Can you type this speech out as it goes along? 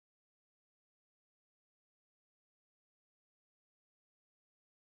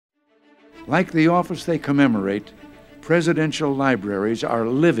Like the office they commemorate, presidential libraries are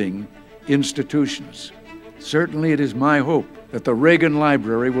living institutions. Certainly it is my hope that the Reagan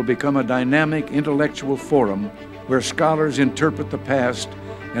Library will become a dynamic intellectual forum where scholars interpret the past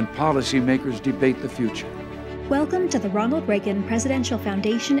and policymakers debate the future. Welcome to the Ronald Reagan Presidential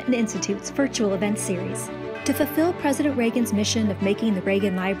Foundation and Institute's virtual event series. To fulfill President Reagan's mission of making the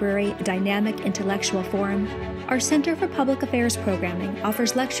Reagan Library a dynamic intellectual forum, our Center for Public Affairs Programming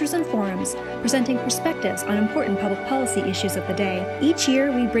offers lectures and forums presenting perspectives on important public policy issues of the day. Each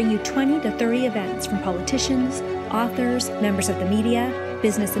year, we bring you 20 to 30 events from politicians, authors, members of the media,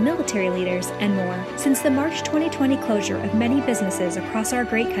 business and military leaders, and more. Since the March 2020 closure of many businesses across our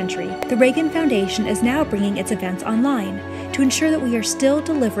great country, the Reagan Foundation is now bringing its events online to ensure that we are still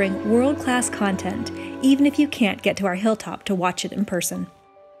delivering world-class content, even if you can't get to our hilltop to watch it in person.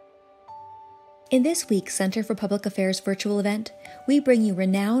 In this week's Center for Public Affairs virtual event, we bring you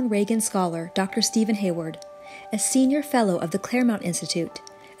renowned Reagan scholar Dr. Stephen Hayward, a senior fellow of the Claremont Institute,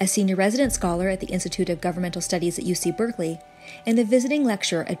 a senior resident scholar at the Institute of Governmental Studies at UC Berkeley, and a visiting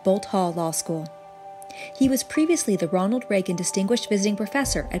lecturer at Boalt Hall Law School. He was previously the Ronald Reagan Distinguished Visiting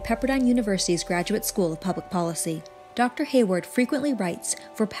Professor at Pepperdine University's Graduate School of Public Policy. Dr. Hayward frequently writes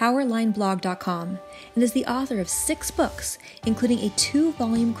for PowerlineBlog.com and is the author of 6 books, including a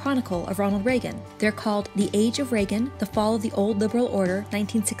 2-volume chronicle of Ronald Reagan. They're called The Age of Reagan, The Fall of the Old Liberal Order,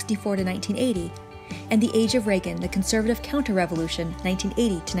 1964 to 1980, and The Age of Reagan, The Conservative Counter-Revolution, 1980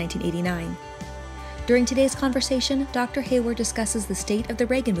 to 1989. During today's conversation, Dr. Hayward discusses the state of the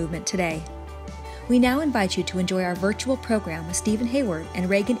Reagan movement today. We now invite you to enjoy our virtual program with Stephen Hayward and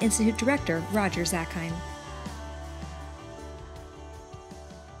Reagan Institute Director Roger Zakheim.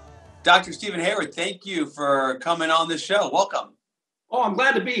 Dr. Stephen Hayward, thank you for coming on this show. Welcome. Oh, I'm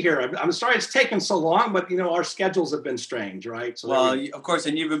glad to be here. I'm sorry it's taken so long, but, our schedules have been strange, right? So well, of course,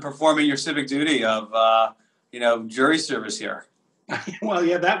 and you've been performing your civic duty of, jury service here. Well,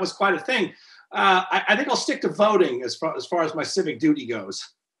 yeah, that was quite a thing. I think I'll stick to voting as far as my civic duty goes.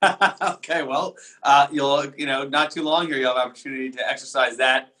 Okay, well, you'll, not too long here, you'll have opportunity to exercise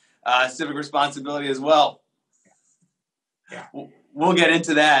that civic responsibility as well. Yeah. We'll get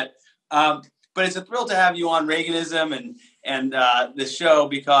into that. But it's a thrill to have you on Reaganism and this show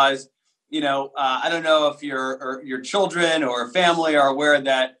because, I don't know if your children or family are aware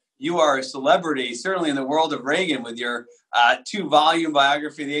that you are a celebrity, certainly in the world of Reagan with your 2-volume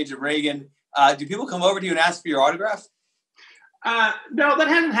biography, The Age of Reagan. Do people come over to you and ask for your autograph? No, that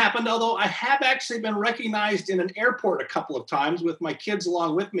hasn't happened, although I have actually been recognized in an airport a couple of times with my kids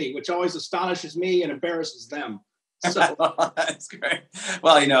along with me, which always astonishes me and embarrasses them. So that's great.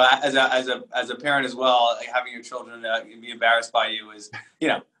 Well, as a parent as well, having your children be embarrassed by you is,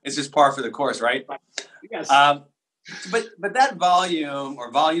 it's just par for the course, right? Yes. But that volume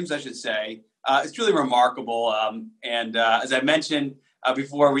or volumes, I should say, it's really remarkable. And as I mentioned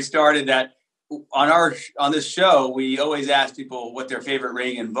before we started, that on this show, we always ask people what their favorite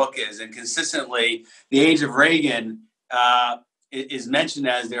Reagan book is, and consistently, The Age of Reagan is mentioned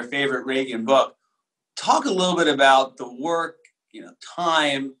as their favorite Reagan book. Talk a little bit about the work,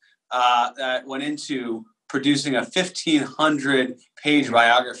 time that went into producing a 1,500-page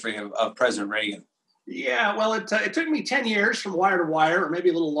biography of President Reagan. Yeah, well, it took me 10 years from wire to wire, or maybe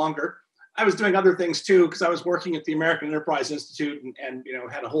a little longer. I was doing other things too, because I was working at the American Enterprise Institute and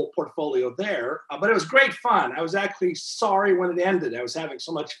had a whole portfolio there. But it was great fun. I was actually sorry when it ended. I was having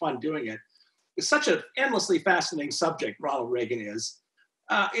so much fun doing it. It's such an endlessly fascinating subject, Ronald Reagan is.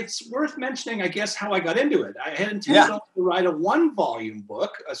 It's worth mentioning, I guess, how I got into it. I had intended to write a 1-volume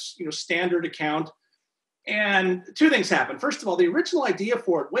book, a standard account, and 2 things happened. First of all, the original idea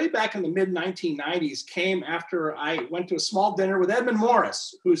for it, way back in the mid-1990s, came after I went to a small dinner with Edmund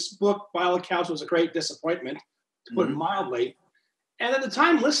Morris, whose book, by all accounts, was a great disappointment, to put it mildly. And at the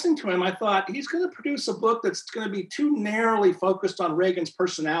time, listening to him, I thought, he's going to produce a book that's going to be too narrowly focused on Reagan's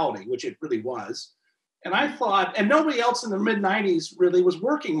personality, which it really was. And I thought, and nobody else in the mid-90s really was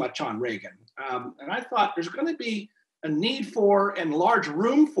working much on Reagan. And I thought there's going to be a need for and large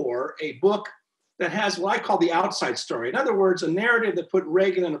room for a book that has what I call the outside story. In other words, a narrative that put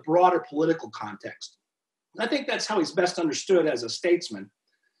Reagan in a broader political context. And I think that's how he's best understood as a statesman.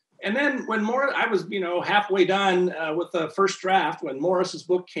 And then when I was, halfway done with the first draft when Morris's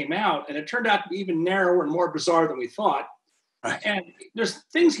book came out, and it turned out to be even narrower and more bizarre than we thought. Right. And there's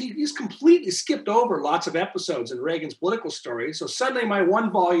things he's completely skipped over lots of episodes in Reagan's political story. So suddenly my 1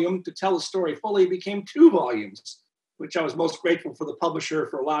 volume to tell the story fully became 2 volumes, which I was most grateful for the publisher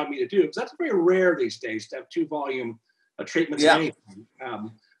for allowing me to do, because that's very rare these days to have 2-volume treatments of anything.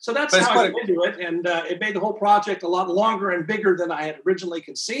 So that's how I got into it. And it made the whole project a lot longer and bigger than I had originally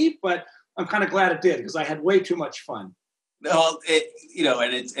conceived. But I'm kind of glad it did because I had way too much fun. Well,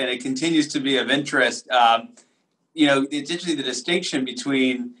 it continues to be of interest. It's interesting the distinction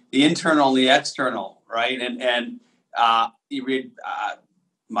between the internal and the external, right? And you read,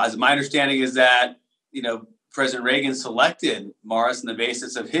 my understanding is that President Reagan selected Morris on the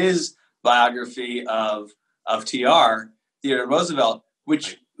basis of his biography of Theodore Roosevelt,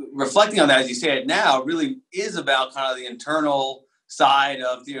 which, reflecting on that as you say it now, really is about kind of the internal side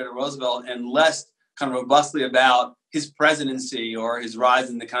of Theodore Roosevelt and less kind of robustly about his presidency or his rise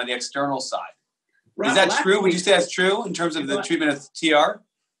in the kind of the external side. Right. Is that true? Would you say that's true in terms of the treatment of TR?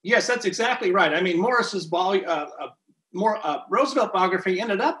 Yes, that's exactly right. I mean, Morris's Roosevelt biography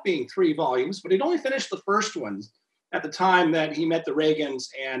ended up being 3 volumes, but he'd only finished the first one at the time that he met the Reagans,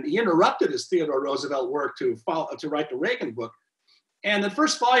 and he interrupted his Theodore Roosevelt work to write the Reagan book. And the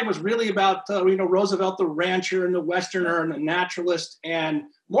first volume was really about Roosevelt, the rancher and the Westerner and the naturalist. And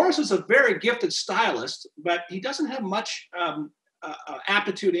Morris is a very gifted stylist, but he doesn't have much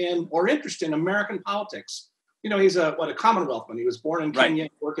aptitude in or interest in American politics. He's a Commonwealthman. He was born in Kenya,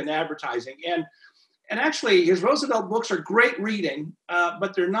 worked in advertising. And actually, his Roosevelt books are great reading,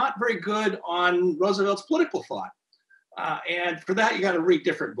 but they're not very good on Roosevelt's political thought. And for that, you got to read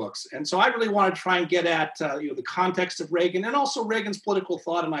different books. And so I really want to try and get at the context of Reagan and also Reagan's political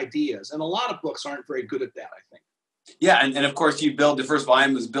thought and ideas. And a lot of books aren't very good at that, I think. Yeah, and of course, the first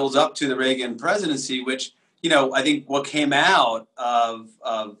volume builds up to the Reagan presidency, which, I think what came out of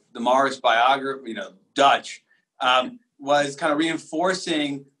the Morris biography, Dutch, was kind of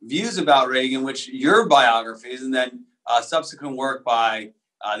reinforcing views about Reagan, which your biographies and then subsequent work by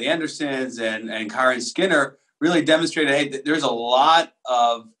the Andersons and Kyron Skinner really demonstrated, hey, there's a lot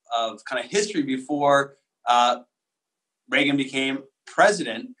of kind of history before Reagan became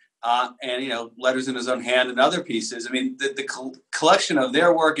president, and letters in his own hand and other pieces. I mean, the collection of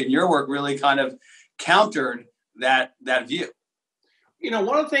their work and your work really kind of countered that view.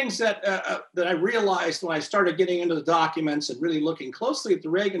 One of the things that I realized when I started getting into the documents and really looking closely at the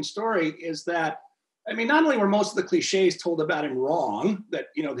Reagan story is that, not only were most of the cliches told about him wrong, that,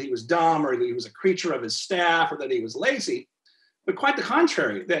 that he was dumb or that he was a creature of his staff or that he was lazy, but quite the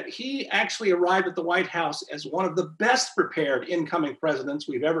contrary, that he actually arrived at the White House as one of the best prepared incoming presidents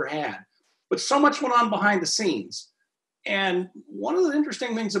we've ever had. But so much went on behind the scenes. And one of the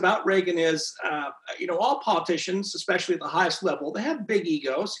interesting things about Reagan is, all politicians, especially at the highest level, they have big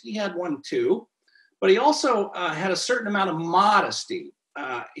egos. He had one too, but he also had a certain amount of modesty.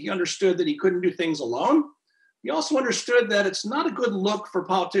 He understood that he couldn't do things alone. He also understood that it's not a good look for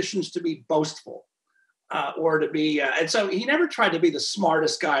politicians to be boastful or to be, and so he never tried to be the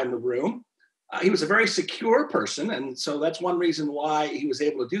smartest guy in the room. He was a very secure person, and so that's one reason why he was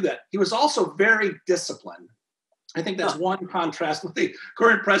able to do that. He was also very disciplined. I think that's one contrast with the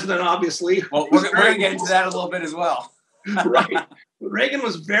current president, obviously. Well, we're going to get into that a little bit as well. Right. Reagan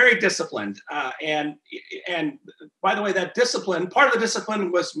was very disciplined. And by the way, that discipline, part of the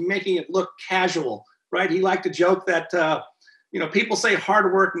discipline was making it look casual, right? He liked to joke that, people say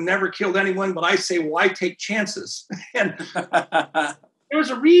hard work never killed anyone, but I say, why take chances? And there was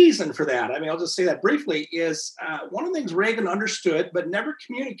a reason for that. I'll just say that briefly is one of the things Reagan understood, but never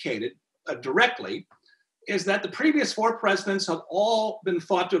communicated directly, is that the previous 4 presidents have all been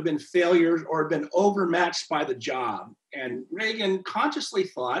thought to have been failures or been overmatched by the job. And Reagan consciously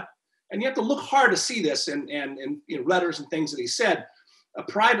thought, and you have to look hard to see this in letters and things that he said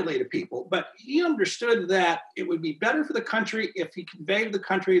privately to people, but he understood that it would be better for the country if he conveyed to the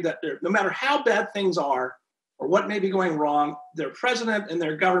country that no matter how bad things are or what may be going wrong, their president and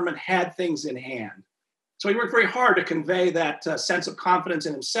their government had things in hand. So he worked very hard to convey that sense of confidence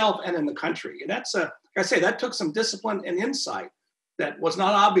in himself and in the country. And that's like I say, that took some discipline and insight that was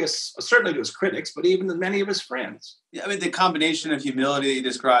not obvious, certainly to his critics, but even to many of his friends. Yeah, the combination of humility that you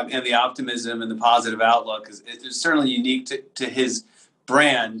described and the optimism and the positive outlook is certainly unique to his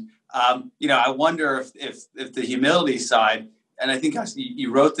brand. I wonder if the humility side, and I think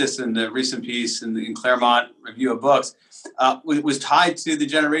you wrote this in the recent piece in Claremont Review of Books, was tied to the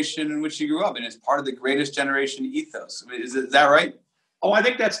generation in which you grew up, and it's part of the greatest generation ethos. Is that right? Oh, I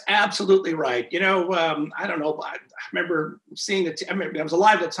think that's absolutely right. I don't know. I remember seeing I was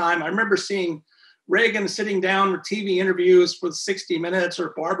alive at the time. I remember seeing Reagan sitting down with TV interviews for 60 Minutes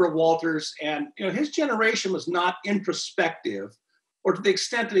or Barbara Walters. And, his generation was not introspective, or to the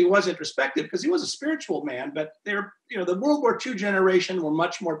extent that he was introspective, because he was a spiritual man. But the World War II generation were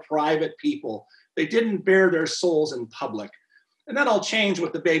much more private people. They didn't bare their souls in public. And that all changed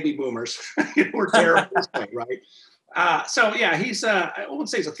with the baby boomers. We're terrible this way, right? He's I wouldn't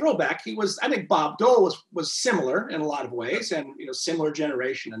say he's a throwback. I think Bob Dole was similar in a lot of ways, and similar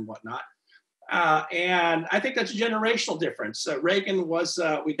generation and whatnot. And I think that's a generational difference. Reagan was,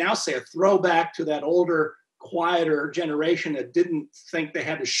 we now say, a throwback to that older, quieter generation that didn't think they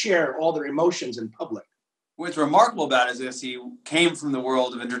had to share all their emotions in public. What's remarkable about it is he came from the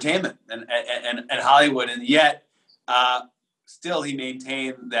world of entertainment and Hollywood, and yet still he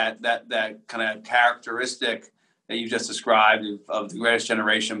maintained that kind of characteristic that you just described of the greatest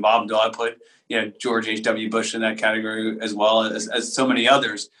generation. Bob Dole, I put George H.W. Bush in that category as well as so many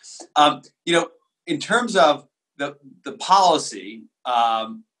others. In terms of the policy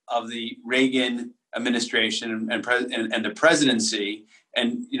of the Reagan administration and the presidency,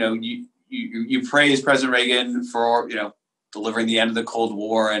 and you praise President Reagan for delivering the end of the Cold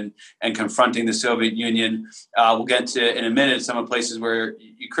War and confronting the Soviet Union. We'll get to in a minute some of the places where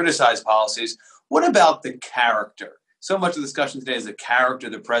you criticize policies. What about the character? So much of the discussion today is the character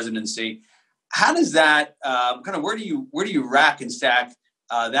of the presidency. How does that where do you rack and stack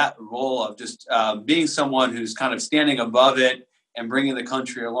that role of just being someone who's kind of standing above it and bringing the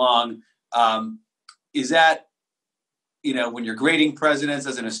country along? Is that, when you're grading presidents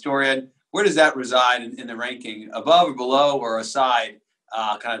as an historian, where does that reside in the ranking, above or below or aside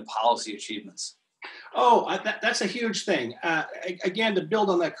kind of policy achievements? Oh, that's a huge thing. Again, to build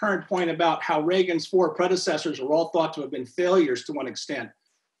on that current point about how Reagan's four predecessors were all thought to have been failures to one extent.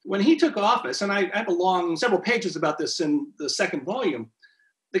 When he took office, and I have several pages about this in the second volume,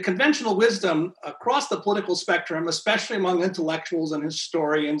 the conventional wisdom across the political spectrum, especially among intellectuals and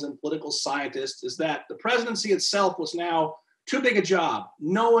historians and political scientists, is that the presidency itself was now too big a job.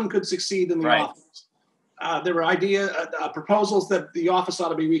 No one could succeed in the office. There were proposals that the office ought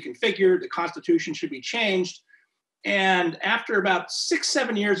to be reconfigured, the Constitution should be changed. And after about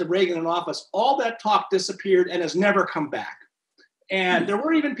 6-7 years of Reagan in office, all that talk disappeared and has never come back. And there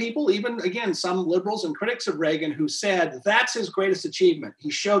were even people, again, some liberals and critics of Reagan who said that's his greatest achievement.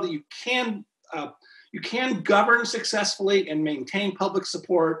 He showed that you can govern successfully and maintain public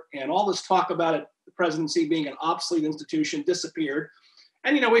support, and all this talk about it, the presidency being an obsolete institution, disappeared.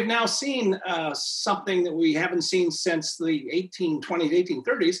 And, we've now seen something that we haven't seen since the 1820s,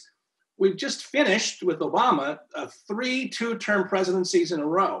 1830s. We've just finished with Obama 3 two-term presidencies in a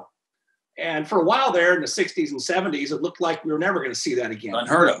row. And for a while there in the 60s and 70s, it looked like we were never going to see that again.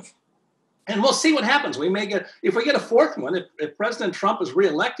 Unheard of. And we'll see what happens. If we get a fourth one, if President Trump is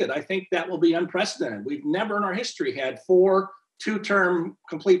reelected, I think that will be unprecedented. We've never in our history had 4 two-term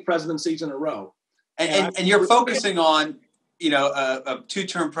complete presidencies in a row. And you're focusing on,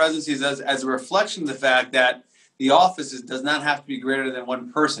 two-term presidencies as a reflection of the fact that the office does not have to be greater than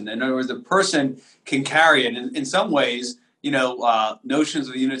one person. In other words, the person can carry it. In some ways, notions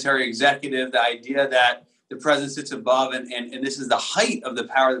of the unitary executive, the idea that the president sits above, and this is the height of the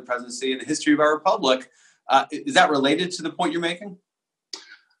power of the presidency in the history of our republic. Is that related to the point you're making?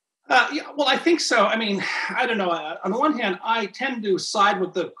 Well, I think so. I mean, I don't know. On the one hand, I tend to side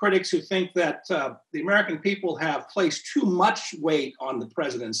with the critics who think that the American people have placed too much weight on the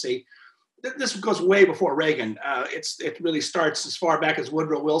presidency. This goes way before Reagan. It really starts as far back as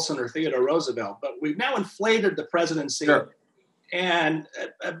Woodrow Wilson or Theodore Roosevelt. But we've now inflated the presidency. Sure. And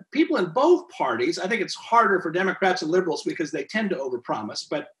people in both parties, I think it's harder for Democrats and liberals because they tend to overpromise.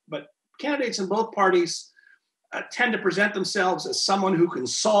 But candidates in both parties tend to present themselves as someone who can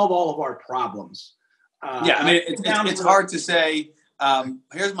solve all of our problems. It's hard to say,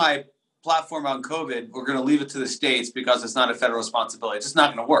 here's my platform on COVID. We're going to leave it to the states because it's not a federal responsibility. It's just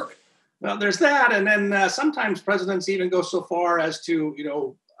not going to work. Well, there's that. And then sometimes presidents even go so far as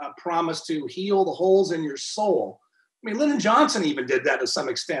to, promise to heal the holes in your soul. I mean, Lyndon Johnson even did that to some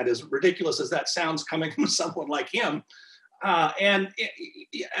extent, as ridiculous as that sounds coming from someone like him. But even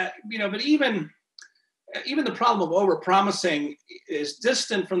the problem of overpromising is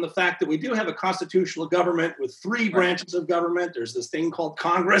distant from the fact that we do have a constitutional government with 3 branches of government. There's this thing called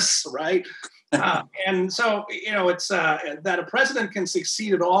Congress, right? And so, it's that a president can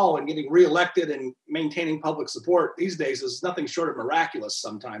succeed at all in getting reelected and maintaining public support these days is nothing short of miraculous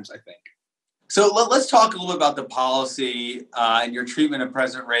sometimes, I think. So let's talk a little bit about the policy and your treatment of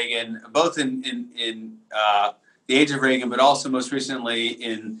President Reagan, both in the age of Reagan, but also most recently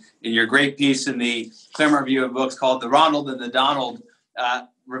in your great piece in the Claremont Review of Books called The Ronald and the Donald,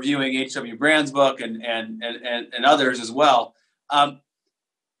 reviewing H.W. Brand's book and others as well.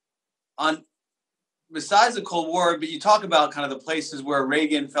 Besides the Cold War, but you talk about kind of the places where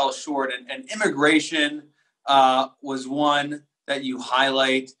Reagan fell short, and immigration was one that you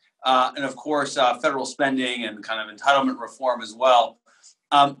highlight, and of course, federal spending and kind of entitlement reform as well.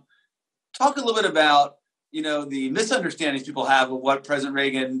 Talk a little bit about the misunderstandings people have of what President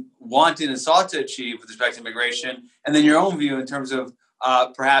Reagan wanted and sought to achieve with respect to immigration, and then your own view in terms of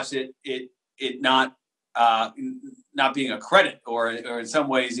perhaps it it not being a credit or in some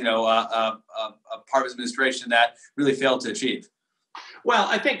ways, a part of his administration that really failed to achieve? Well,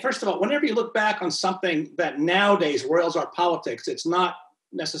 I think, first of all, whenever you look back on something that nowadays roils our politics, it's not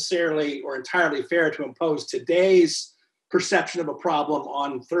necessarily or entirely fair to impose today's perception of a problem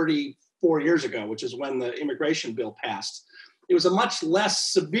on 34 years ago, which is when the immigration bill passed. It was a much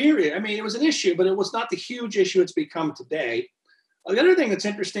less severe, I mean, it was an issue, but it was not the huge issue it's become today. The other thing that's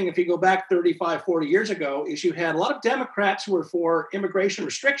interesting, if you go back 35, 40 years ago, is you had a lot of Democrats who were for immigration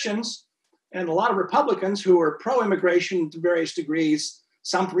restrictions and a lot of Republicans who were pro-immigration to various degrees,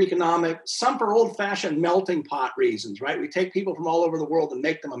 some for economic, some for old-fashioned melting pot reasons, right? We take people from all over the world and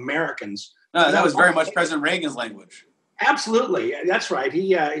make them Americans. No, that was very much President Reagan's language. Absolutely. That's right.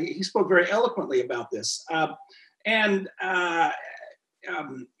 He spoke very eloquently about this.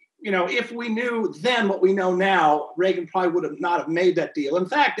 If we knew then what we know now, Reagan probably would have not have made that deal. In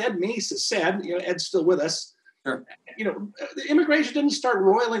fact, Ed Meese has said, Ed's still with us, sure. The immigration didn't start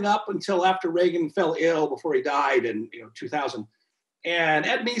roiling up until after Reagan fell ill before he died in 2000. And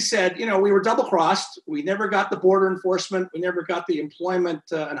Ed Meese said, we were double-crossed. We never got the border enforcement. We never got the employment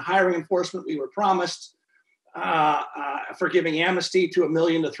and hiring enforcement we were promised for giving amnesty to 1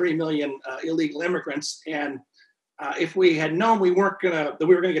 million to 3 million illegal immigrants. And if we had known that we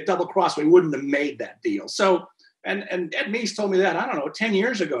were going to get double-crossed, we wouldn't have made that deal. So, and Ed Meese told me that, I don't know, 10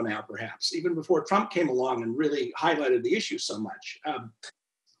 years ago now, perhaps, even before Trump came along and really highlighted the issue so much.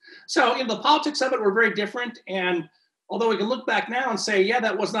 So the politics of it were very different. And although we can look back now and say, yeah,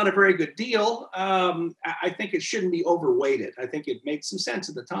 that was not a very good deal, I think it shouldn't be overweighted. I think it made some sense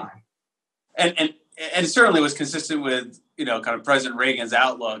at the time. And it certainly was consistent with, kind of President Reagan's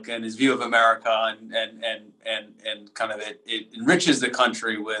outlook and his view of America, and kind of it enriches the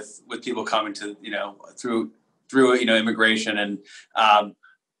country with people coming to, through immigration, and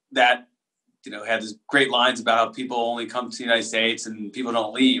that, had these great lines about how people only come to the United States and people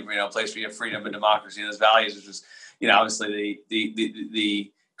don't leave, a place where you have freedom and democracy and those values, which is, obviously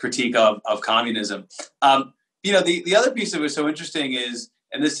the critique of communism. The other piece that was so interesting is,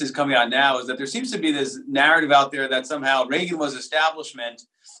 and this is coming out now, is that there seems to be this narrative out there that somehow Reagan was establishment,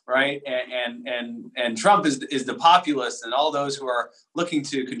 right? And Trump is the populist, and all those who are looking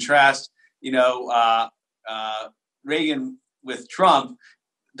to contrast, Reagan with Trump,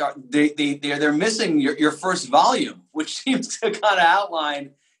 they're missing your first volume, which seems to kind of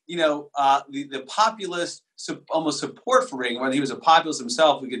outline, the populist almost support for Reagan. Whether he was a populist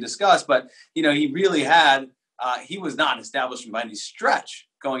himself, we could discuss, but he really had. He was not established by any stretch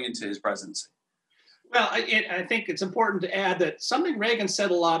going into his presidency. Well, I think it's important to add that something Reagan said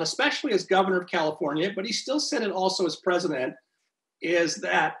a lot, especially as governor of California, but he still said it also as president, is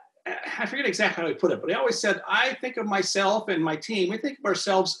that, I forget exactly how he put it, but he always said, I think of myself and my team, we think of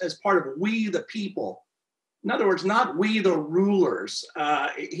ourselves as part of we the people. In other words, not we the rulers.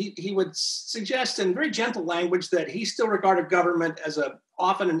 He would suggest in very gentle language that he still regarded government as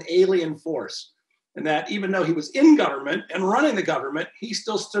often an alien force. And that even though he was in government and running the government, he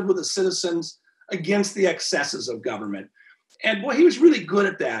still stood with the citizens against the excesses of government. And boy, he was really good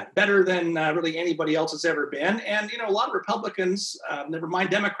at that, better than really anybody else has ever been. And, a lot of Republicans, never mind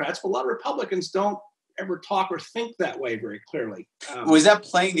Democrats, but a lot of Republicans don't ever talk or think that way very clearly. Was that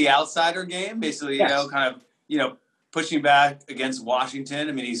playing the outsider game? Basically, yes. Pushing back against Washington?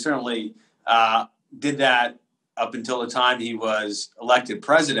 I mean, he certainly did that up until the time he was elected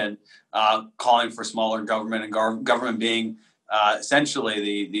president, calling for smaller government and government being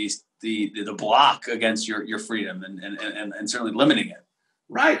essentially the block against your freedom and certainly limiting it.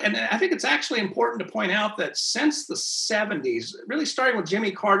 Right. And I think it's actually important to point out that since the 70s, really starting with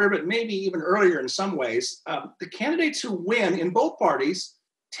Jimmy Carter, but maybe even earlier in some ways, the candidates who win in both parties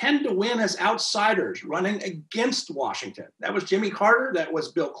tend to win as outsiders running against Washington. That was Jimmy Carter. That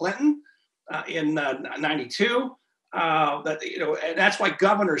was Bill Clinton. In 92, and that's why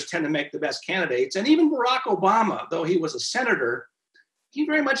governors tend to make the best candidates. And even Barack Obama, though he was a senator, he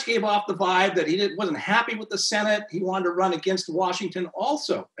very much gave off the vibe that he wasn't happy with the Senate. He wanted to run against Washington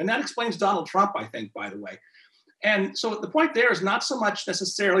also. And that explains Donald Trump, I think, by the way. And so the point there is not so much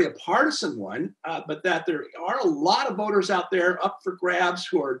necessarily a partisan one, but that there are a lot of voters out there up for grabs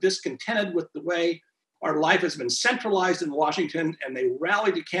who are discontented with the way our life has been centralized in Washington, and they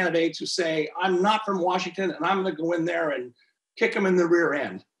rally to candidates who say, I'm not from Washington, and I'm going to go in there and kick them in the rear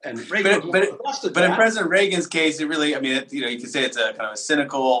end. And Reagan but in President Reagan's case, it really, you could say it's a kind of a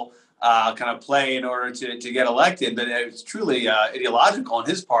cynical kind of play in order to get elected, but it's truly ideological on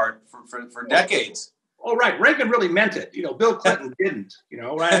his part for decades. Oh, right. Reagan really meant it. Bill Clinton didn't,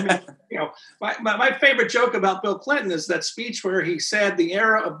 right? My favorite joke about Bill Clinton is that speech where he said the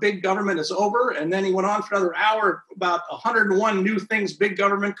era of big government is over, and then he went on for another hour about 101 new things big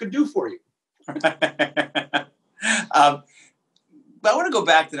government could do for you. But I want to go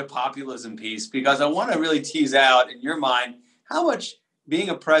back to the populism piece, because I want to really tease out in your mind how much being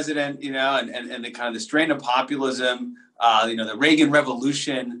a president, and the kind of the strain of populism, the Reagan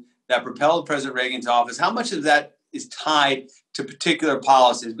revolution that propelled President Reagan to office, how much of that is tied to particular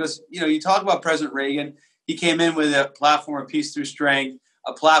policies? Because, you talk about President Reagan, he came in with a platform of peace through strength,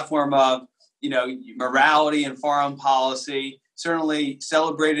 a platform of, morality and foreign policy, certainly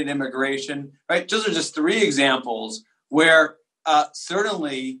celebrated immigration, right? Those are just three examples where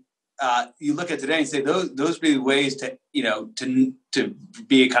certainly you look at today and say those would be ways to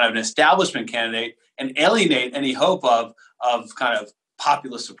be a kind of an establishment candidate and alienate any hope of kind of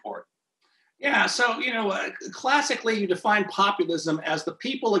populist support. Yeah, so classically you define populism as the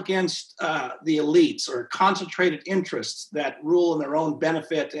people against the elites or concentrated interests that rule in their own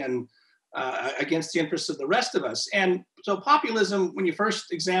benefit and against the interests of the rest of us. And so populism, when you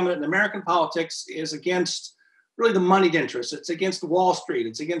first examine it in American politics, is against really the moneyed interests. It's against Wall Street.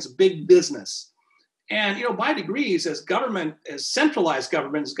 It's against big business. And, by degrees, as centralized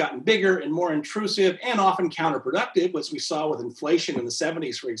government has gotten bigger and more intrusive and often counterproductive, as we saw with inflation in the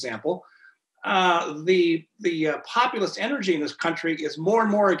 70s, for example, the populist energy in this country is more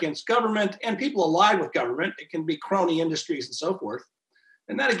and more against government and people allied with government. It can be crony industries and so forth.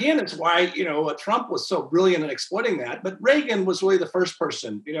 And that, again, is why, Trump was so brilliant in exploiting that. But Reagan was really the first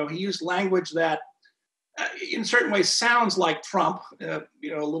person. He used language that in certain ways sounds like Trump, a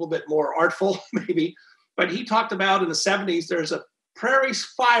little bit more artful maybe. But he talked about in the 70s, there's a prairie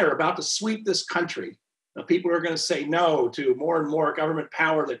fire about to sweep this country. People are going to say no to more and more government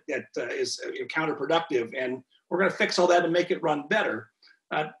power that is counterproductive. And we're going to fix all that and make it run better.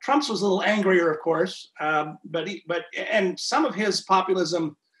 Trump's was a little angrier, of course, but some of his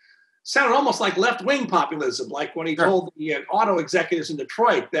populism sounded almost like left-wing populism, like when he told the auto executives in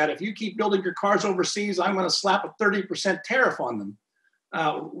Detroit that if you keep building your cars overseas, I'm going to slap a 30% tariff on them.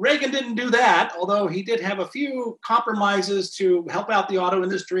 Reagan didn't do that, although he did have a few compromises to help out the auto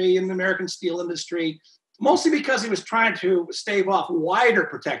industry and the American steel industry, mostly because he was trying to stave off wider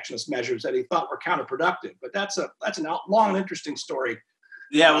protectionist measures that he thought were counterproductive. But that's a long and interesting story.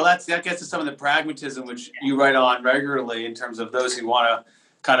 Yeah, well, that gets to some of the pragmatism, which you write on regularly in terms of those who want to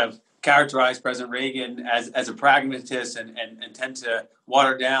kind of characterize President Reagan as a pragmatist and tend to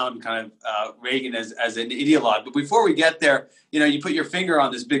water down kind of Reagan as an ideologue. But before we get there, you put your finger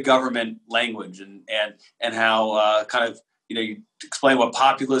on this big government language and how kind of, you explain what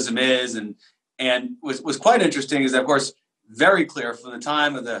populism is and was quite interesting is that, of course, very clear from the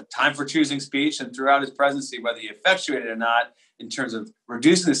time of the Time for Choosing speech and throughout his presidency, whether he effectuated it or not, in terms of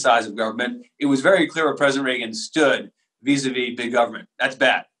reducing the size of government, it was very clear where President Reagan stood vis-a-vis big government. That's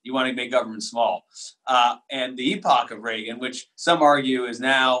bad. You want to make government small. And the epoch of Reagan, which some argue is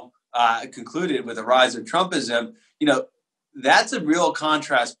now concluded with the rise of Trumpism, that's a real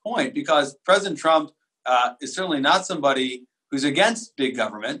contrast point because President Trump is certainly not somebody who's against big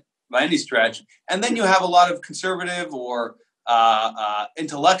government by any stretch. And then you have a lot of conservative or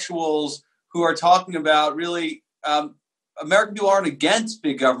intellectuals who are talking about really American people aren't against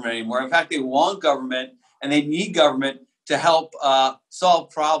big government anymore. In fact, they want government and they need government to help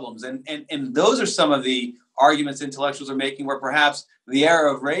solve problems. And those are some of the arguments intellectuals are making where perhaps the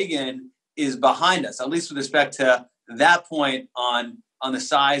era of Reagan is behind us, at least with respect to that point on the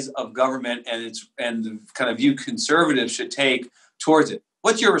size of government and the kind of view conservatives should take towards it.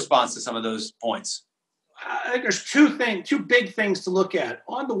 What's your response to some of those points? I think there's two big things to look at.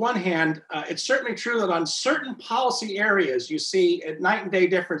 On the one hand, it's certainly true that on certain policy areas, you see a night and day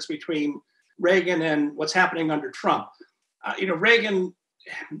difference between Reagan and what's happening under Trump. Reagan,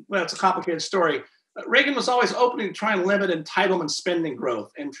 well, it's a complicated story. Reagan was always open to try and limit entitlement spending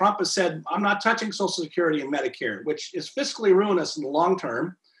growth. And Trump has said, I'm not touching Social Security and Medicare, which is fiscally ruinous in the long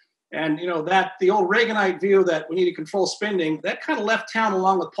term. And, that the old Reaganite view that we need to control spending, that kind of left town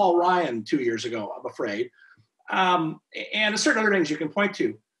along with Paul Ryan 2 years ago, I'm afraid. And there's certain other things you can point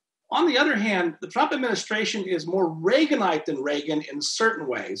to. On the other hand, the Trump administration is more Reaganite than Reagan in certain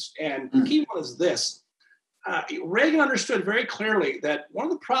ways. And the key one is this. Reagan understood very clearly that one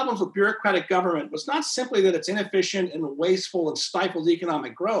of the problems with bureaucratic government was not simply that it's inefficient and wasteful and stifles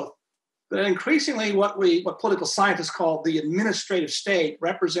economic growth, but increasingly what political scientists call the administrative state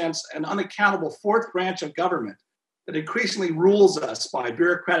represents an unaccountable fourth branch of government that increasingly rules us by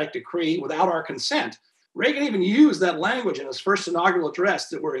bureaucratic decree without our consent. Reagan even used that language in his first inaugural address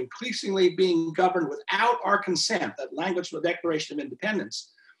that we're increasingly being governed without our consent, that language from the Declaration of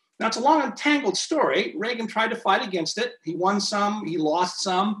Independence. Now, it's a long and tangled story. Reagan tried to fight against it. He won some, he lost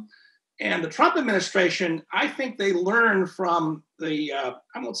some. And the Trump administration, I think they learned from the,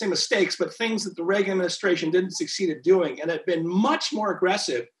 I won't say mistakes, but things that the Reagan administration didn't succeed at doing, and have been much more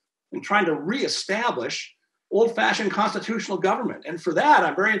aggressive in trying to reestablish old-fashioned constitutional government. And for that,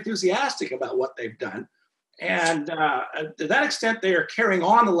 I'm very enthusiastic about what they've done. And to that extent, they are carrying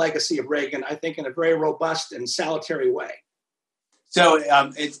on the legacy of Reagan, I think, in a very robust and salutary way. So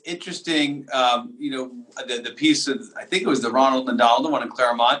it's interesting, the piece of, I think it was the Ronald the one in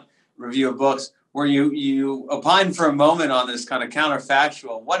Claremont, review of books, where you opine for a moment on this kind of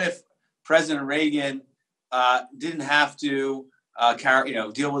counterfactual. What if President Reagan didn't have to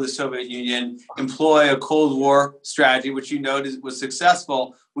deal with the Soviet Union, employ a Cold War strategy, which you noted was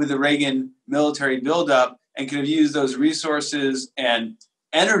successful with the Reagan military buildup, and could have used those resources and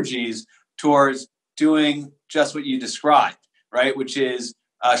energies towards doing just what you described, right? Which is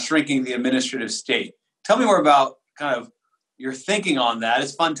shrinking the administrative state. Tell me more about kind of your thinking on that.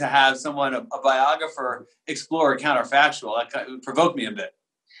 It's fun to have someone, a biographer, explore a counterfactual. That kind of provoked me a bit.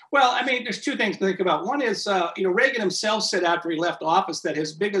 Well, I mean, there's two things to think about. One is, Reagan himself said after he left office that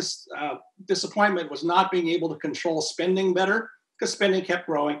his biggest disappointment was not being able to control spending better, because spending kept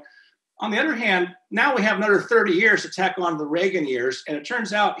growing. On the other hand, now we have another 30 years to tack on the Reagan years, and it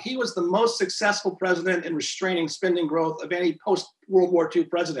turns out he was the most successful president in restraining spending growth of any post-World War II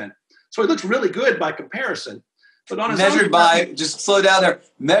president. So he looks really good by comparison. But on his measured by, just slow down there,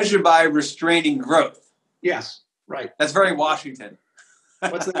 measured by restraining growth. Yes, right. That's very Washington.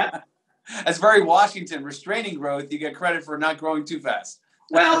 What's that? That's very Washington. Restraining growth, you get credit for not growing too fast.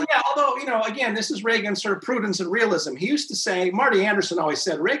 Well, yeah, although, again, this is Reagan's sort of prudence and realism. He used to say, Marty Anderson always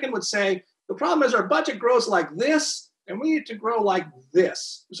said, Reagan would say, the problem is our budget grows like this, and we need to grow like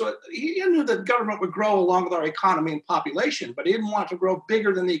this. So he knew that government would grow along with our economy and population, but he didn't want to grow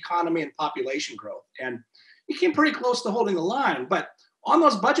bigger than the economy and population growth. And he came pretty close to holding the line. But on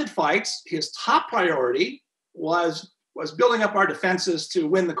those budget fights, his top priority was building up our defenses to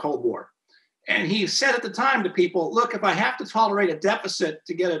win the Cold War. And he said at the time to people, look, if I have to tolerate a deficit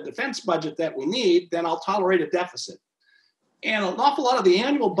to get a defense budget that we need, then I'll tolerate a deficit. And an awful lot of the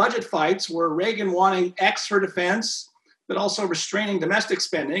annual budget fights were Reagan wanting X for defense, but also restraining domestic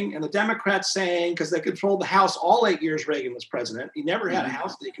spending. And the Democrats saying, because they controlled the House all 8 years Reagan was president, he never had a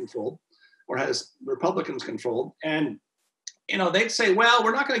House that he controlled or had his Republicans controlled. And, they'd say, well,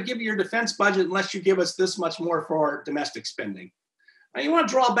 we're not going to give you your defense budget unless you give us this much more for domestic spending. Now, you want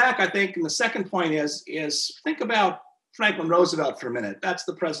to draw back, I think, and the second point is think about Franklin Roosevelt for a minute. That's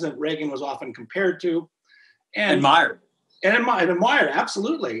the president Reagan was often compared to. And admired. And admired,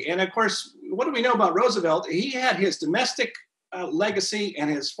 absolutely. And of course, what do we know about Roosevelt? He had his domestic legacy and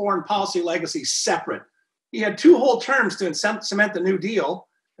his foreign policy legacy separate. He had 2 whole terms to cement the New Deal,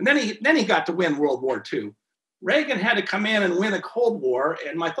 and then he got to win World War II. Reagan had to come in and win a Cold War,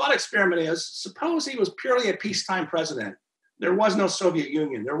 and my thought experiment is, suppose he was purely a peacetime president. There was no Soviet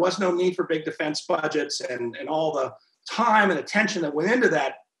Union. There was no need for big defense budgets and all the time and attention that went into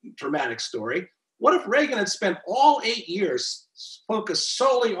that dramatic story. What if Reagan had spent all 8 years focused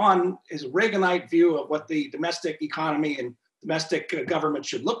solely on his Reaganite view of what the domestic economy and domestic government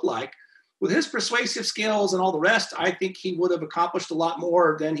should look like? With his persuasive skills and all the rest, I think he would have accomplished a lot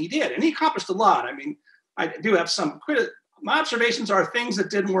more than he did. And he accomplished a lot. I mean, I do have some my observations are things that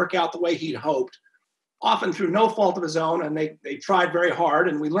didn't work out the way he'd hoped, often through no fault of his own, and they tried very hard,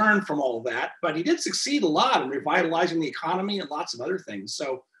 and we learned from all of that. But he did succeed a lot in revitalizing the economy and lots of other things.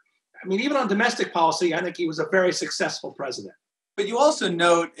 So, I mean, even on domestic policy, I think he was a very successful president. But you also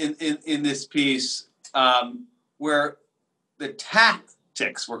note in this piece where the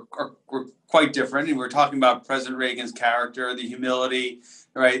tactics were quite different, and we're talking about President Reagan's character, the humility,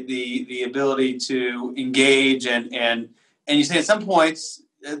 right, the ability to engage, and you say at some points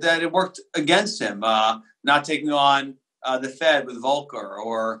that it worked against him, not taking on the Fed with Volcker,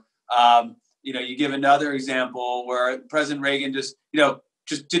 or you give another example where President Reagan just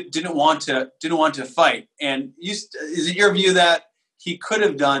didn't want to fight. And is it your view that he could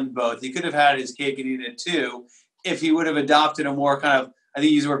have done both? He could have had his cake and eaten it too, if he would have adopted a more kind of, I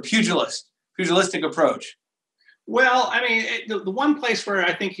think, use the word pugilistic approach. Well, I mean, the one place where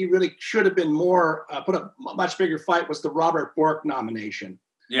I think he really should have been more, put a much bigger fight was the Robert Bork nomination.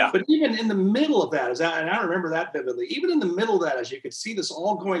 Yeah. But even in the middle of that, and I remember that vividly, even in the middle of that, as you could see this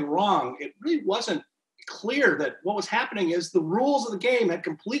all going wrong, it really wasn't clear that what was happening is the rules of the game had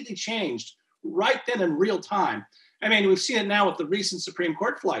completely changed right then in real time. I mean, we've seen it now with the recent Supreme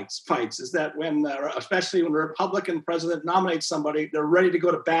Court fights, is that when, especially when a Republican president nominates somebody, they're ready to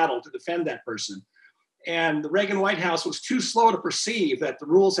go to battle to defend that person. And the Reagan White House was too slow to perceive that the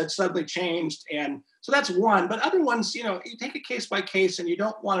rules had suddenly changed. And so that's one. But other ones, you take it case by case, and you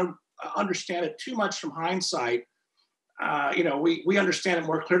don't want to understand it too much from hindsight. We understand it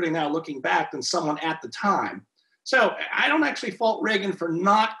more clearly now looking back than someone at the time. So I don't actually fault Reagan for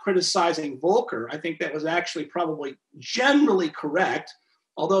not criticizing Volcker. I think that was actually probably generally correct,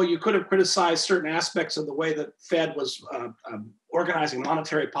 although you could have criticized certain aspects of the way the Fed was organizing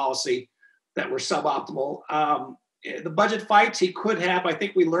monetary policy that were suboptimal. The budget fights he could have, I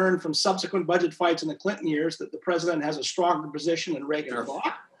think we learned from subsequent budget fights in the Clinton years that the president has a stronger position than Reagan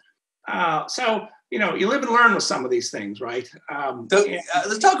thought. So, you live and learn with some of these things, right?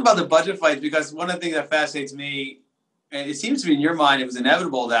 Let's talk about the budget fights, because one of the things that fascinates me, and it seems to be in your mind, it was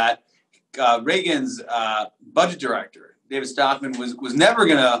inevitable that Reagan's budget director, David Stockman, was never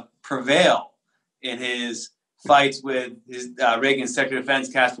going to prevail in his fights with his Reagan's Secretary of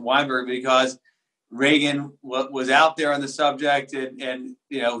Defense, Caspar Weinberg, because Reagan was out there on the subject, and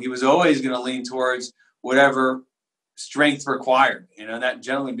he was always going to lean towards whatever strength required. That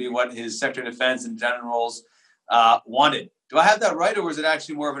generally be what his Secretary of Defense and generals wanted. Do I have that right, or was it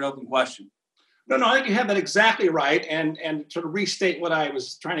actually more of an open question? No, I think you have that exactly right. And sort of restate what I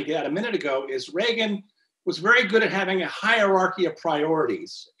was trying to get at a minute ago is Reagan was very good at having a hierarchy of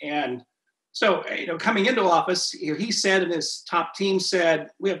priorities. And so, coming into office, he said, and his top team said,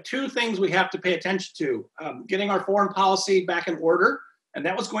 we have two things we have to pay attention to: getting our foreign policy back in order. And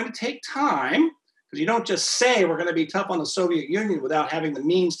that was going to take time, because you don't just say we're going to be tough on the Soviet Union without having the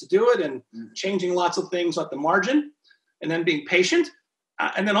means to do it, and changing lots of things at the margin, and then being patient.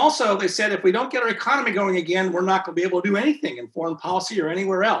 And then also they said, if we don't get our economy going again, we're not going to be able to do anything in foreign policy or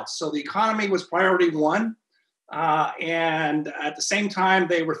anywhere else. So the economy was priority one. And at the same time,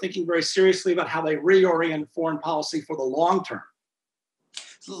 they were thinking very seriously about how they reorient foreign policy for the long term.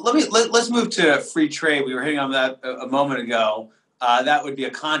 Let's move to free trade. We were hitting on that a moment ago. That would be a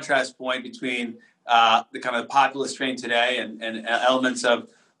contrast point between the kind of populist strain today and elements of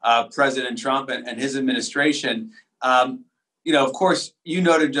President Trump and his administration. Of course, you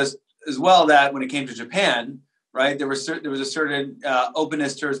noted just as well that when it came to Japan, right, there was a certain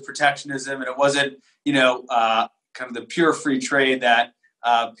openness towards protectionism, and it wasn't, kind of the pure free trade that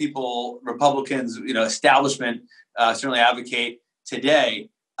Republicans, establishment certainly advocate today.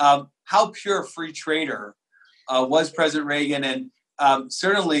 How pure free trader was President Reagan? And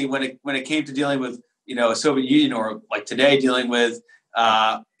certainly when it came to dealing with, a Soviet Union, or like today dealing with,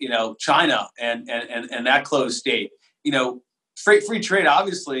 China and that closed state, free trade,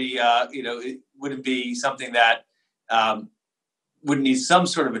 obviously, it wouldn't be something that would need some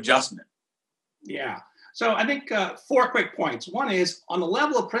sort of adjustment. Yeah. So I think 4 quick points. One is, on the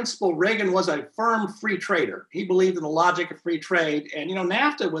level of principle, Reagan was a firm free trader. He believed in the logic of free trade. And,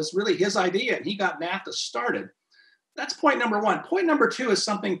 NAFTA was really his idea, and he got NAFTA started. That's point number one. Point number two is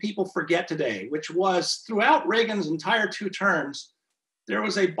something people forget today, which was throughout Reagan's entire 2 terms, there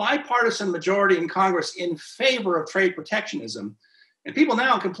was a bipartisan majority in Congress in favor of trade protectionism. And people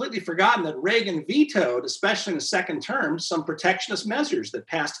now have completely forgotten that Reagan vetoed, especially in the second term, some protectionist measures that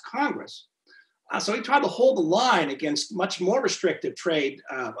passed Congress. So he tried to hold the line against much more restrictive trade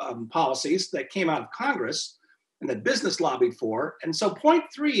policies that came out of Congress and that business lobbied for. And so point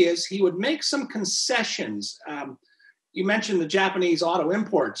 3 is he would make some concessions. You mentioned the Japanese auto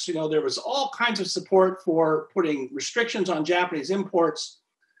imports. There was all kinds of support for putting restrictions on Japanese imports.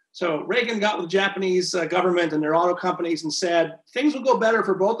 So Reagan got with the Japanese government and their auto companies and said, things will go better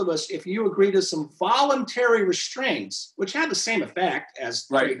for both of us if you agree to some voluntary restraints, which had the same effect as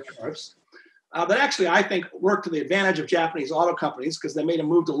trade tariffs. That actually, I think, worked to the advantage of Japanese auto companies, because they made them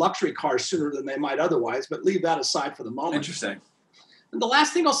move to luxury cars sooner than they might otherwise, but leave that aside for the moment. Interesting. And the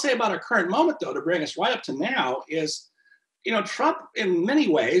last thing I'll say about our current moment, though, to bring us right up to now is, Trump, in many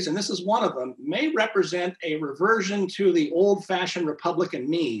ways, and this is one of them, may represent a reversion to the old-fashioned Republican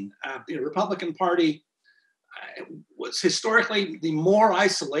mean. The Republican Party was historically the more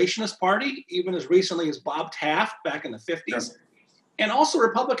isolationist party, even as recently as Bob Taft back in the 50s. Sure. And also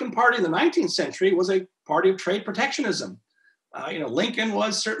Republican Party in the 19th century was a party of trade protectionism. Lincoln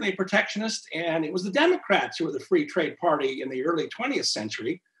was certainly a protectionist, and it was the Democrats who were the free trade party in the early 20th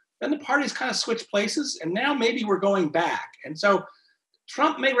century. Then the parties kind of switched places, and now maybe we're going back. And so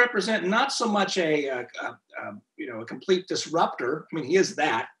Trump may represent not so much a complete disruptor. I mean, he is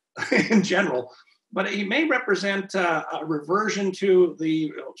that in general, but he may represent a reversion to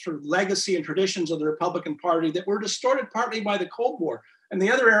the sort of legacy and traditions of the Republican Party that were distorted partly by the Cold War. And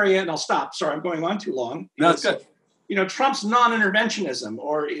the other area, and I'll stop, sorry, I'm going on too long. No, it's good. Trump's non-interventionism,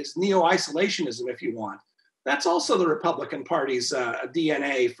 or his neo-isolationism, if you want. That's also the Republican Party's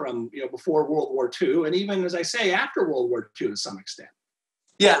DNA from before World War II, and even, as I say, after World War II to some extent.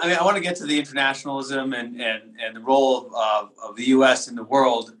 Yeah, I mean, I want to get to the internationalism and the role of the U.S. in the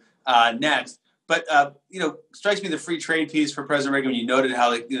world next. But, strikes me the free trade piece for President Reagan, when you noted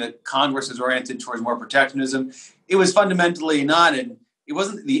how Congress is oriented towards more protectionism. It was fundamentally not, and it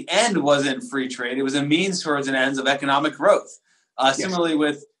wasn't, the end wasn't free trade. It was a means towards an ends of economic growth. Yes. Similarly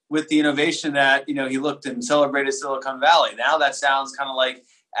with the innovation that, he looked and celebrated Silicon Valley. Now that sounds kind of like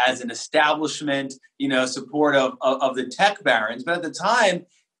as an establishment, support of the tech barons. But at the time,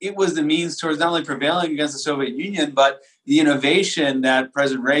 it was the means towards not only prevailing against the Soviet Union, but the innovation that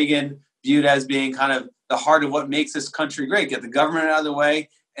President Reagan viewed as being kind of the heart of what makes this country great. Get the government out of the way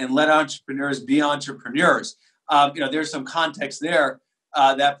and let entrepreneurs be entrepreneurs. There's some context there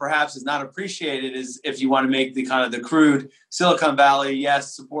that perhaps is not appreciated, is if you want to make the kind of the crude Silicon Valley,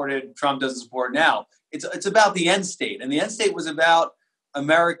 yes, supported, Trump doesn't support now. It's about the end state. And the end state was about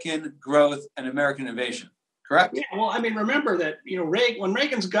American growth and American innovation, correct? Yeah, well, I mean, remember that, when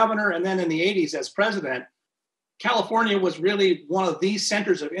Reagan's governor and then in the 80s as president, California was really one of these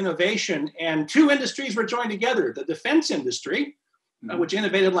centers of innovation, and two industries were joined together: the defense industry, which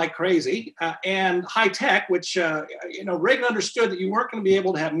innovated like crazy, and high tech, which, Reagan understood that you weren't going to be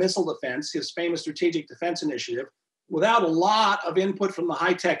able to have missile defense, his famous strategic defense initiative, without a lot of input from the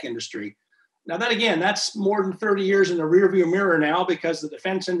high tech industry. Now, that's more than 30 years in the rearview mirror now, because the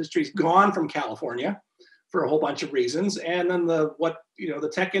defense industry's gone from California for a whole bunch of reasons. And then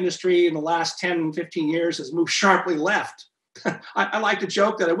the tech industry in the last 10, 15 years has moved sharply left. I like to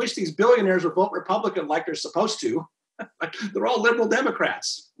joke that I wish these billionaires would vote Republican like they're supposed to. They're all liberal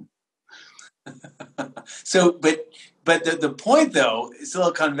Democrats. So, but the point, though,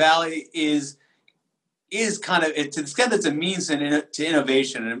 Silicon Valley is kind of, to the extent that it's a means to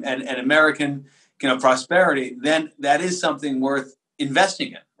innovation and American prosperity, then that is something worth investing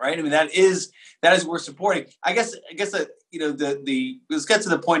in, right? I mean, that is worth supporting. I guess that let's get to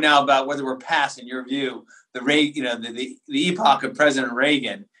the point now about whether we're past, in your view, the epoch of President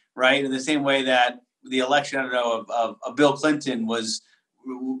Reagan, right? In the same way that the election, of Bill Clinton was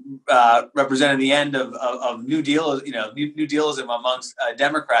represented the end of New Deal, New Dealism amongst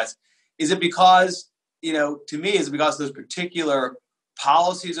Democrats. Is it because, to me, is it because those particular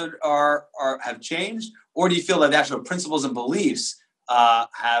policies have changed, or do you feel that the actual principles and beliefs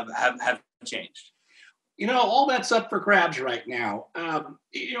have changed? All that's up for grabs right now.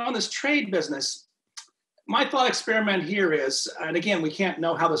 On this trade business, my thought experiment here is, and again, we can't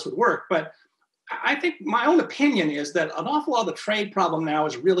know how this would work, but I think my own opinion is that an awful lot of the trade problem now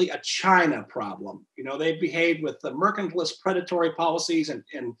is really a China problem. They've behaved with the mercantilist predatory policies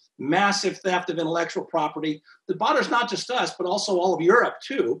and massive theft of intellectual property that bothers not just us, but also all of Europe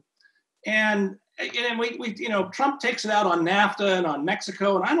too. And we Trump takes it out on NAFTA and on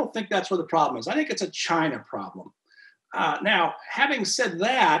Mexico, and I don't think that's where the problem is. I think it's a China problem. Now, having said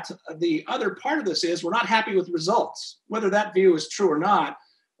that, the other part of this is we're not happy with results. Whether that view is true or not,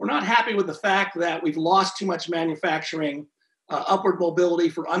 we're not happy with the fact that we've lost too much manufacturing. Upward mobility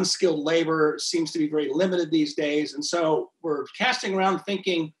for unskilled labor seems to be very limited these days. And so we're casting around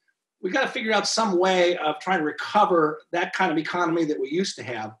thinking we've got to figure out some way of trying to recover that kind of economy that we used to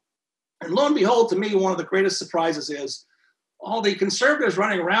have. And lo and behold, to me, one of the greatest surprises is all the conservatives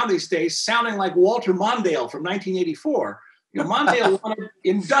running around these days sounding like Walter Mondale from 1984. Mondale wanted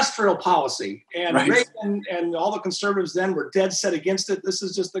industrial policy, and right. Reagan and all the conservatives then were dead set against it. This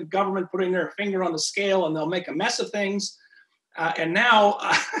is just the government putting their finger on the scale, and they'll make a mess of things. And now,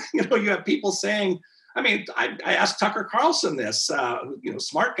 you have people saying, I asked Tucker Carlson this,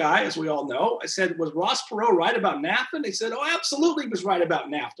 smart guy, as we all know. I said, was Ross Perot right about NAFTA? And he said, oh, absolutely, he was right about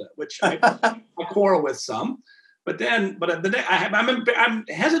NAFTA, which I quarrel with some. But I'm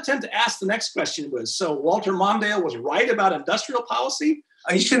hesitant to ask the next question was, so Walter Mondale was right about industrial policy?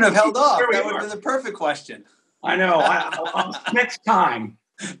 You shouldn't have held off. That would have been the perfect question. I know. Next time.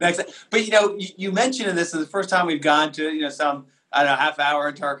 But, you mentioned in this is the first time we've gone to, some, half hour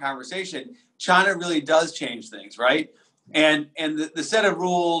into our conversation. China really does change things, right? And the set of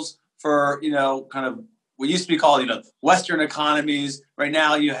rules for, kind of what used to be called, Western economies. Right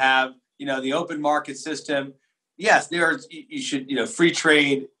now you have, the open market system. Yes, you should, free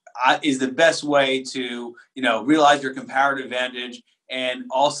trade is the best way to, realize your comparative advantage, and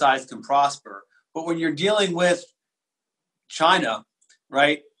all sides can prosper. But when you're dealing with China,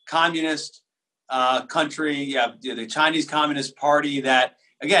 right, communist country, you have the Chinese Communist Party that,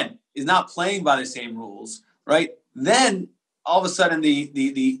 again, is not playing by the same rules, right? Then all of a sudden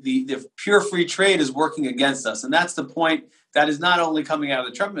the pure free trade is working against us. And that's the point that is not only coming out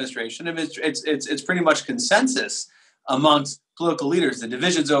of the Trump administration. I mean, it's pretty much consensus amongst political leaders, the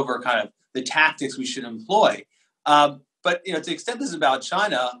divisions over kind of the tactics we should employ. But to the extent this is about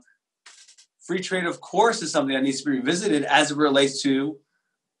China, free trade, of course, is something that needs to be revisited as it relates to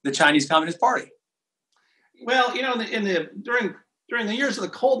the Chinese Communist Party. Well, during the years of the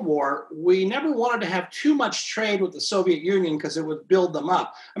Cold War, we never wanted to have too much trade with the Soviet Union because it would build them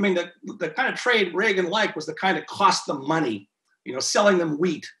up. I mean, the kind of trade Reagan liked was the kind that cost them money, selling them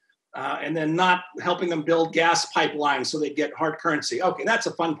wheat and then not helping them build gas pipelines so they get hard currency. Okay, that's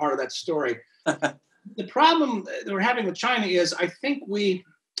a fun part of that story. The problem that we're having with China is I think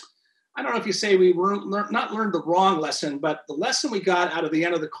I don't know if you say we not learned the wrong lesson, but the lesson we got out of the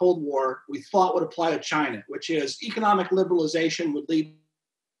end of the Cold War, we thought would apply to China, which is economic liberalization would lead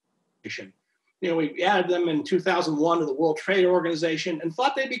to. We added them in 2001 to the World Trade Organization and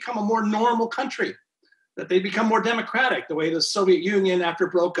thought they'd become a more normal country, that they'd become more democratic, the way the Soviet Union, after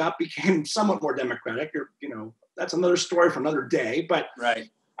it broke up, became somewhat more democratic. That's another story for another day, but right.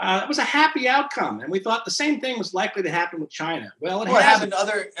 It was a happy outcome, and we thought the same thing was likely to happen with China. Well, it happened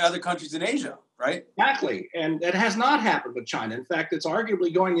in other countries in Asia, right? Exactly, and it has not happened with China. In fact, it's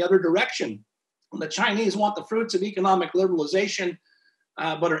arguably going the other direction. The Chinese want the fruits of economic liberalization,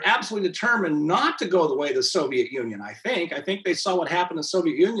 but are absolutely determined not to go the way of the Soviet Union. I think they saw what happened in the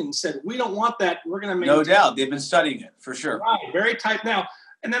Soviet Union and said, we don't want that. We're going to maintain. No doubt. They've been studying it, for sure. Right, very tight now.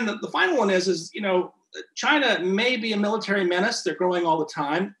 And then the final one is China may be a military menace. They're growing all the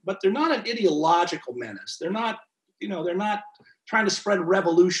time, but they're not an ideological menace. They're not trying to spread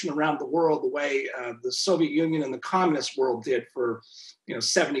revolution around the world the way the Soviet Union and the communist world did for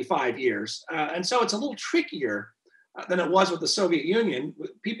 75 years. And so it's a little trickier than it was with the Soviet Union.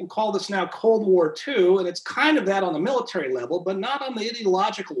 People call this now Cold War II, and it's kind of that on the military level, but not on the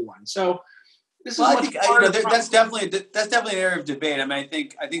ideological one. So this is that's definitely an area of debate. I mean,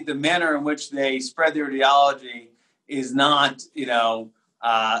 I think the manner in which they spread their ideology is not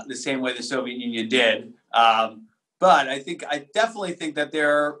the same way the Soviet Union did. But I definitely think that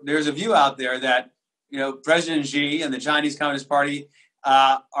there's a view out there that President Xi and the Chinese Communist Party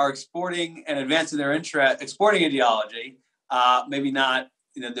are exporting and advancing their exporting ideology. Maybe not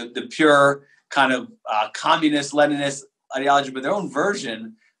the pure kind of communist Leninist ideology, but their own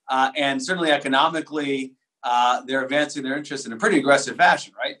version. And certainly economically, they're advancing their interests in a pretty aggressive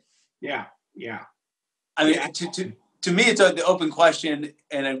fashion, right? Yeah. I mean, to me, it's the open question,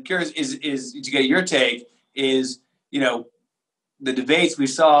 and I'm curious is to get your take. Is the debates we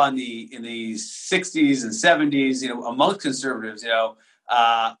saw in the 60s and 70s, amongst conservatives, you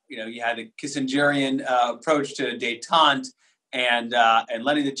had the Kissingerian approach to détente and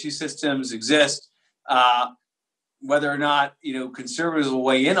letting the two systems exist. Whether or not conservatives will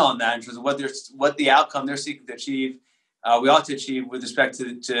weigh in on that in terms of what the outcome they're seeking to achieve, we ought to achieve with respect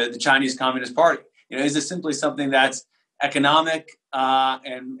to the Chinese Communist Party. Is this simply something that's economic,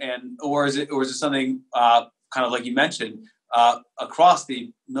 or is it something kind of like you mentioned across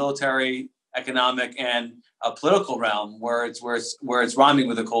the military, economic, and political realm where it's rhyming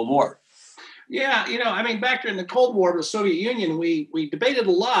with the Cold War? Yeah, back during the Cold War with the Soviet Union, we debated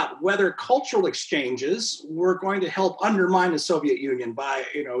a lot whether cultural exchanges were going to help undermine the Soviet Union by,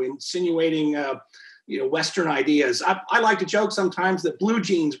 insinuating, Western ideas. I like to joke sometimes that blue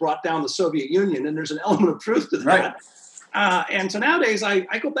jeans brought down the Soviet Union, and there's an element of truth to that. Right. And so nowadays, I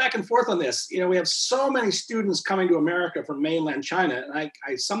go back and forth on this. We have so many students coming to America from mainland China, and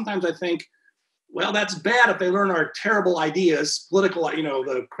I sometimes think, well, that's bad if they learn our terrible ideas, political,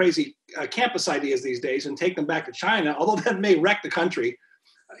 the crazy campus ideas these days, and take them back to China, although that may wreck the country.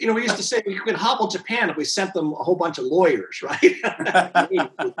 We used to say we could hobble Japan if we sent them a whole bunch of lawyers, right?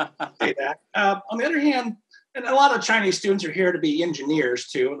 Say that. On the other hand, and a lot of Chinese students are here to be engineers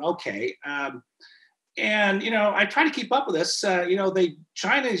too, and okay. I try to keep up with this.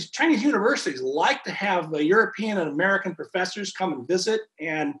 Chinese universities like to have European and American professors come and visit,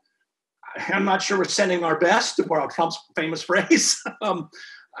 and I'm not sure we're sending our best, to borrow Trump's famous phrase. But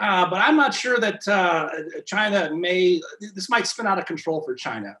I'm not sure that China this might spin out of control for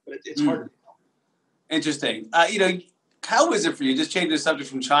China, but it's hard to tell. Interesting. How is it for you? Just changing the subject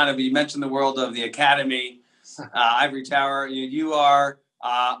from China, but you mentioned the world of the academy, ivory tower. You are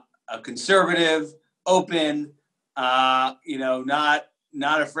a conservative, open, not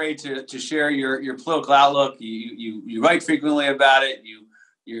afraid to share your political outlook. You write frequently about it.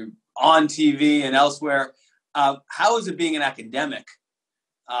 You're on TV and elsewhere. How is it being an academic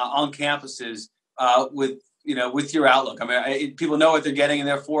on campuses with your outlook? I mean, people know what they're getting, and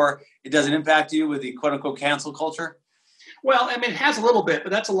therefore it doesn't impact you with the quote unquote cancel culture. Well, I mean, it has a little bit,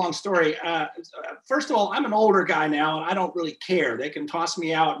 but that's a long story. First of all, I'm an older guy now, and I don't really care. They can toss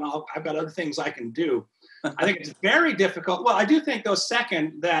me out, and I've got other things I can do. I think it's very difficult. Well, I do think, though,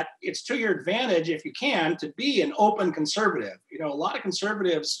 second, that it's to your advantage, if you can, to be an open conservative. You know, a lot of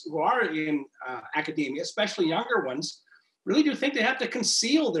conservatives who are in academia, especially younger ones, really do think they have to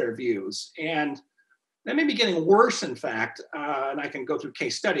conceal their views. And that may be getting worse, in fact, and I can go through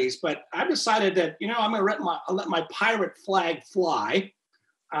case studies, but I've decided that, you know, I'm going to let my pirate flag fly.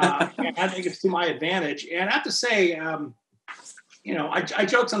 And I think it's to my advantage. And I have to say, you know, I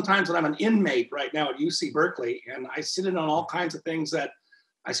joke sometimes that I'm an inmate right now at UC Berkeley, and I sit in on all kinds of things that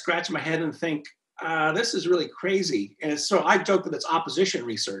I scratch my head and think, this is really crazy. And so I joke that it's opposition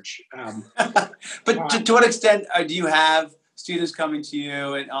research. But to what extent do you have students coming to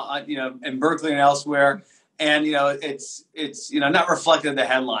you and, you know, in Berkeley and elsewhere, and, you know, it's, you know, not reflected in the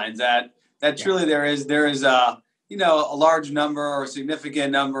headlines that truly there is a, you know, a large number or a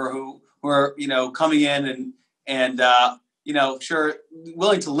significant number who are, you know, coming in and you know, sure,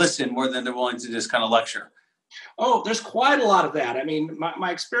 willing to listen more than they're willing to just kind of lecture. Oh, there's quite a lot of that. I mean,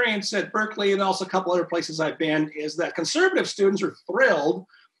 my experience at Berkeley and also a couple other places I've been is that conservative students are thrilled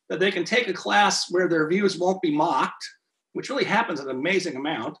that they can take a class where their views won't be mocked, which really happens an amazing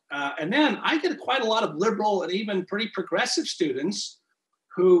amount. And then I get quite a lot of liberal and even pretty progressive students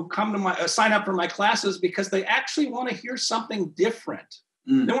who come to sign up for my classes because they actually want to hear something different.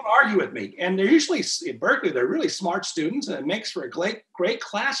 They won't argue with me. And they're usually, at Berkeley, they're really smart students, and it makes for a great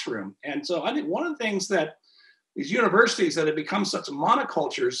classroom. And so I think one of the things that these universities that have become such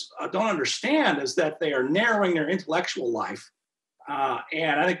monocultures don't understand is that they are narrowing their intellectual life.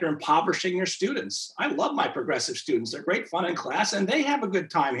 And I think they're impoverishing their students. I love my progressive students. They're great fun in class, and they have a good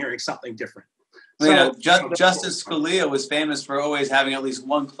time hearing something different. Well, you know, Justice Scalia was famous for always having at least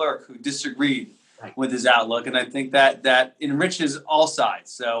one clerk who disagreed with his outlook, and I think that enriches all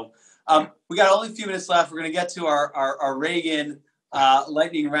sides. So we got only a few minutes left. We're going to get to our Reagan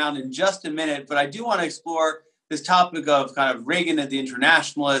lightning round in just a minute, but I do want to explore this topic of kind of Reagan as the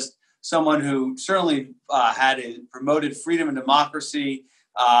internationalist, someone who certainly promoted freedom and democracy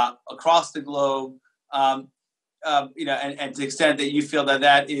across the globe, you know, and to the extent that you feel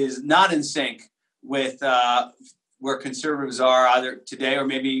that is not in sync with where conservatives are either today or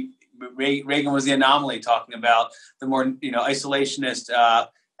maybe Reagan was the anomaly, talking about the more, you know, isolationist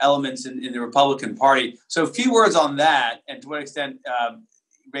elements in the Republican Party. So a few words on that, and to what extent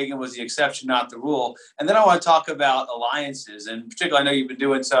Reagan was the exception, not the rule. And then I want to talk about alliances, and particularly I know you've been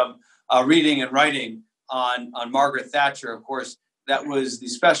doing some reading and writing on Margaret Thatcher. Of course, that was the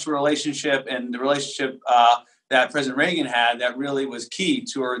special relationship and the relationship that President Reagan had that really was key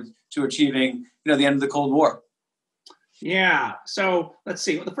to achieving, you know, the end of the Cold War. Yeah. So let's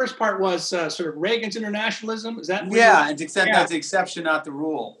see. Well, the first part was sort of Reagan's internationalism. Is that? Yeah, and to extent that's the exception, not the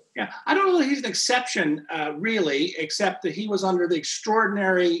rule. Yeah, I don't know that he's an exception, really, except that he was under the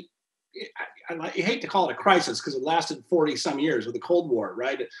extraordinary. I hate to call it a crisis because it lasted 40 some years with the Cold War,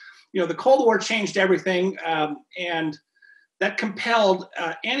 right? You know, the Cold War changed everything, and that compelled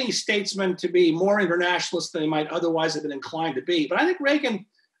any statesman to be more internationalist than he might otherwise have been inclined to be. But I think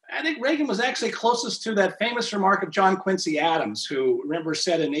Reagan was actually closest to that famous remark of John Quincy Adams, who, remember,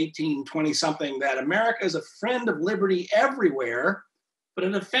 said in 1820-something that America is a friend of liberty everywhere, but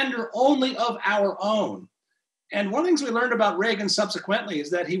an offender only of our own. And one of the things we learned about Reagan subsequently is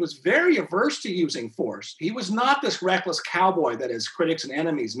that he was very averse to using force. He was not this reckless cowboy that his critics and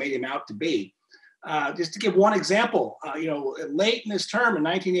enemies made him out to be. Just to give one example, you know, late in his term in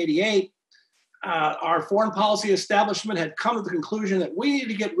 1988, our foreign policy establishment had come to the conclusion that we needed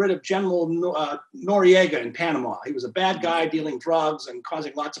to get rid of General Noriega in Panama. He was a bad guy dealing drugs and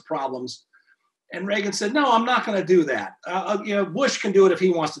causing lots of problems. And Reagan said, no, I'm not going to do that. You know, Bush can do it if he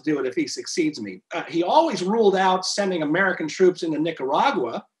wants to do it, if he succeeds me. He always ruled out sending American troops into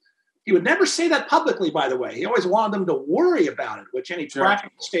Nicaragua. He would never say that publicly, by the way. He always wanted them to worry about it, which any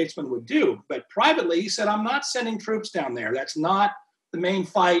practical statesman would do. But privately, he said, I'm not sending troops down there. That's not the main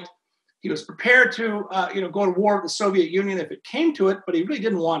fight. He was prepared to, go to war with the Soviet Union if it came to it, but he really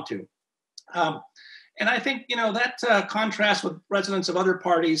didn't want to. And I think, you know, that contrasts with presidents of other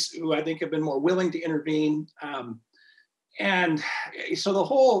parties who I think have been more willing to intervene. And so the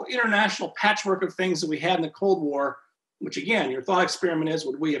whole international patchwork of things that we had in the Cold War, which again, your thought experiment is,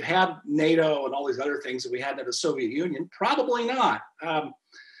 would we have had NATO and all these other things that we had in the Soviet Union? Probably not. But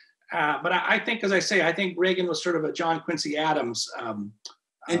I think, as I say, I think Reagan was sort of a John Quincy Adams.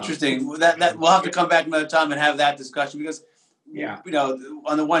 Interesting. That we'll have to come back another time and have that discussion because, you know,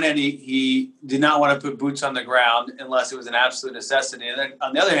 on the one hand, he did not want to put boots on the ground unless it was an absolute necessity. And then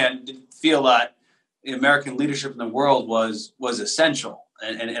on the other hand, didn't feel that American leadership in the world was essential,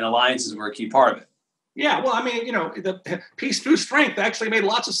 and alliances were a key part of it. Yeah, well, I mean, the peace through strength actually made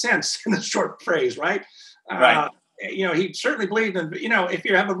lots of sense in the short phrase, right? Right. He certainly believed in, if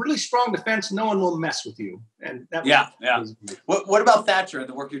you have a really strong defense, no one will mess with you. And that was, What about Thatcher and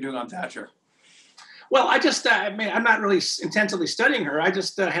the work you're doing on Thatcher? Well, I just, I'm not really intensively studying her. I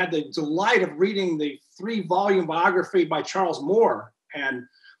just had the delight of reading the 3-volume biography by Charles Moore. And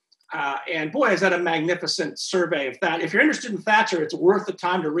boy, is that a magnificent survey of that. If you're interested in Thatcher, it's worth the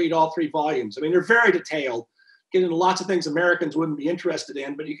time to read all 3 volumes. I mean, they're very detailed, get into lots of things Americans wouldn't be interested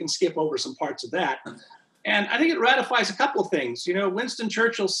in, but you can skip over some parts of that. And I think it ratifies a couple of things. Winston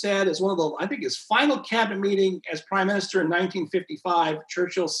Churchill said, as one of his final cabinet meeting as prime minister in 1955,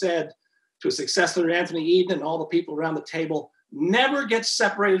 Churchill said to his successor, Anthony Eden, and all the people around the table, never get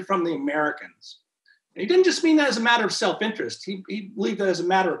separated from the Americans. And he didn't just mean that as a matter of self-interest. He believed that as a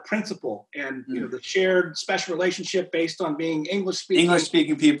matter of principle and, the shared special relationship based on being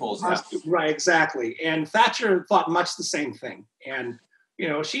English-speaking peoples. Yeah. Right, exactly. And Thatcher thought much the same thing. And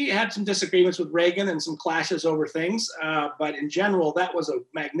she had some disagreements with Reagan and some clashes over things, but in general, that was a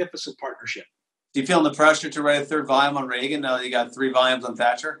magnificent partnership. Do you feel the pressure to write a 3rd volume on Reagan now that you got 3 volumes on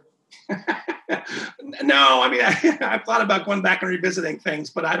Thatcher? No, I mean, I've thought about going back and revisiting things,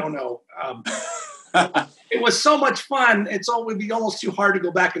 but I don't know. It was so much fun. It would be almost too hard to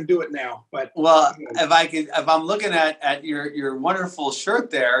go back and do it now. But if I'm looking at your wonderful shirt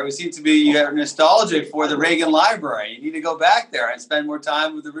there, it seems to be you have nostalgic for the Reagan Library. You need to go back there and spend more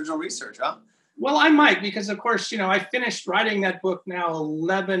time with the original research, huh? Well, I might, because of course, I finished writing that book now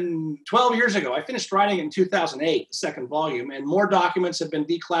 12 years ago. I finished writing in 2008, the 2nd volume, and more documents have been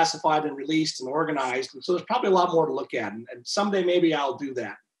declassified and released and organized. And so there's probably a lot more to look at. And someday maybe I'll do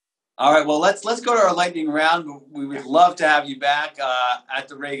that. All right, well, let's go to our lightning round. We would love to have you back at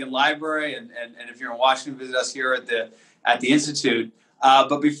the Reagan Library, and if you're in Washington, visit us here at the Institute.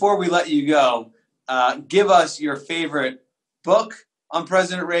 But before we let you go, give us your favorite book on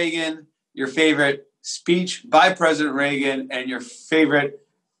President Reagan, your favorite speech by President Reagan, and your favorite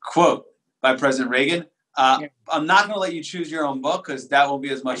quote by President Reagan. I'm not going to let you choose your own book because that won't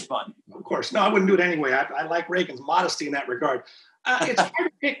be as much fun. Of course. No, I wouldn't do it anyway. I like Reagan's modesty in that regard. It's hard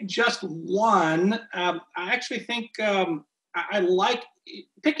to pick just one. I actually think I like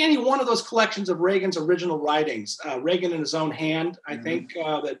pick any one of those collections of Reagan's original writings. Reagan in His Own Hand. I think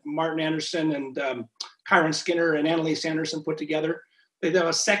that Martin Anderson and Kyron Skinner and Annalise Anderson put together. They have a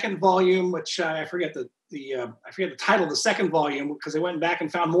 2nd volume, which I forget the title of the 2nd volume because they went back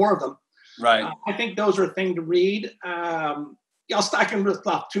and found more of them. Right. I think those are a thing to read. I can list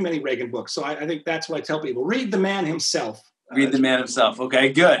off too many Reagan books, so I think that's what I tell people: read the man himself. Read the man himself.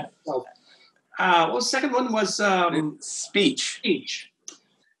 Okay, good. Well, the 2nd one was speech.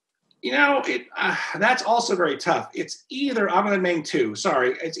 That's also very tough. It's either, I'm going to name 2.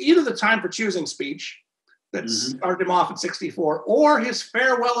 Sorry, it's either The Time for Choosing speech that started him off at 64, or his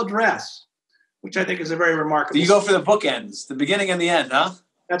farewell address, which I think is a very remarkable. So you go for the bookends, the beginning and the end, huh?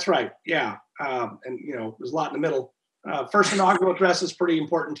 That's right. Yeah, and there's a lot in the middle. First inaugural address is pretty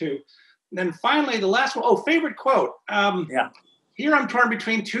important too. And then finally, the last one, favorite quote. Here I'm torn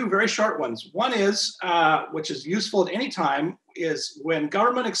between 2 very short ones. One is, which is useful at any time, is when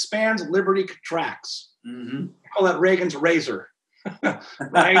government expands, liberty contracts. I call that Reagan's razor,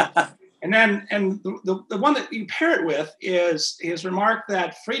 right? and the one that you pair it with is his remark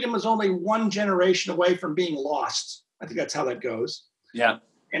that freedom is only one generation away from being lost. I think that's how that goes. Yeah.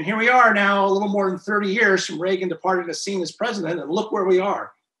 And here we are now, a little more than 30 years from Reagan departing the scene as president, and look where we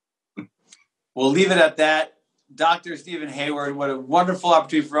are. We'll leave it at that. Dr. Stephen Hayward, what a wonderful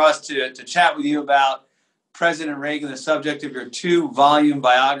opportunity for us to chat with you about President Reagan, the subject of your 2-volume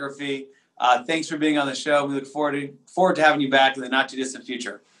biography. Thanks for being on the show. We look forward to having you back in the not-too-distant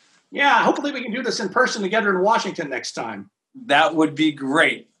future. Yeah, hopefully we can do this in person together in Washington next time. That would be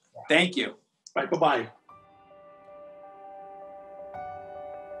great. Thank you. Right, bye-bye.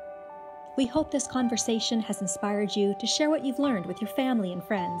 We hope this conversation has inspired you to share what you've learned with your family and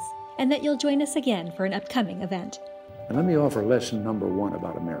friends, and that you'll join us again for an upcoming event. And let me offer lesson number 1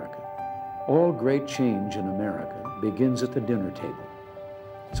 about America. All great change in America begins at the dinner table.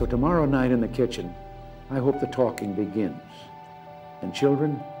 So tomorrow night in the kitchen, I hope the talking begins. And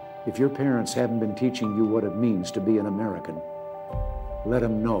children, if your parents haven't been teaching you what it means to be an American, let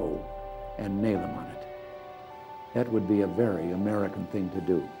them know and nail them on it. That would be a very American thing to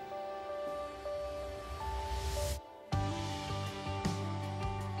do.